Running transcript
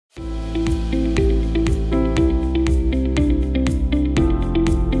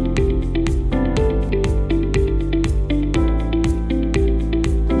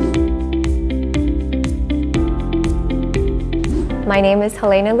My name is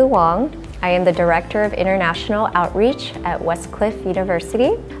Helena Luong. I am the Director of International Outreach at Westcliff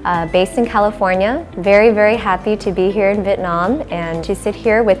University, based in California. Very, very happy to be here in Vietnam and to sit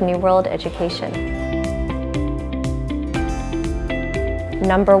here with New World Education.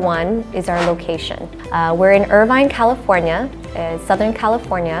 Number one is our location. We're in Irvine, California, Southern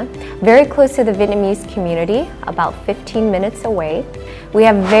California, very close to the Vietnamese community, about 15 minutes away. We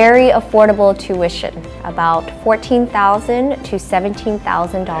have very affordable tuition, about $14,000 to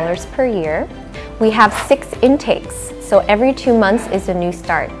 $17,000 per year. We have 6 intakes, so every 2 months is a new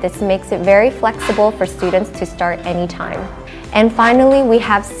start. This makes it very flexible for students to start anytime. And finally, we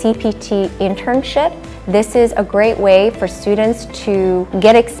have CPT internship. This is a great way for students to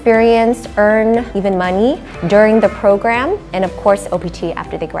get experience, earn even money during the program, and of course OPT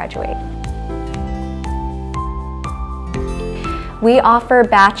after they graduate. We offer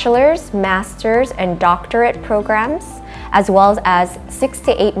bachelor's, master's, and doctorate programs, as well as 6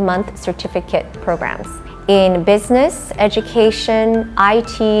 to 8 month certificate programs in business, education,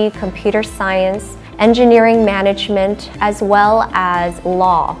 IT, computer science, engineering management, as well as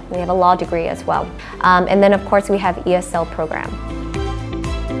law. We have a law degree as well. And then of course we have ESL program.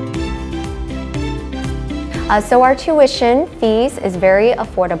 So our tuition fees is very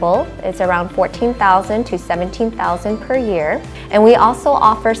affordable. It's around $14,000 to $17,000 per year. And we also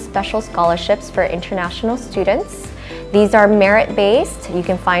offer special scholarships for international students. These are merit-based. You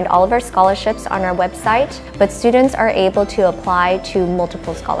can find all of our scholarships on our website, but students are able to apply to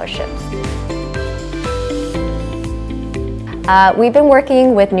multiple scholarships. We've been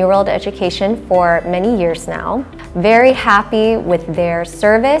working with New World Education for many years now. Very happy with their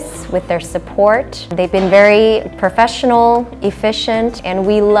service, with their support. They've been very professional, efficient, and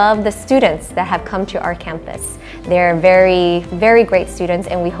we love the students that have come to our campus. They're very, very great students,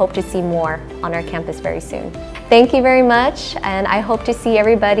 and we hope to see more on our campus very soon. Thank you very much, and I hope to see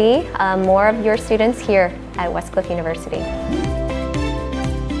everybody, more of your students here at Westcliff University.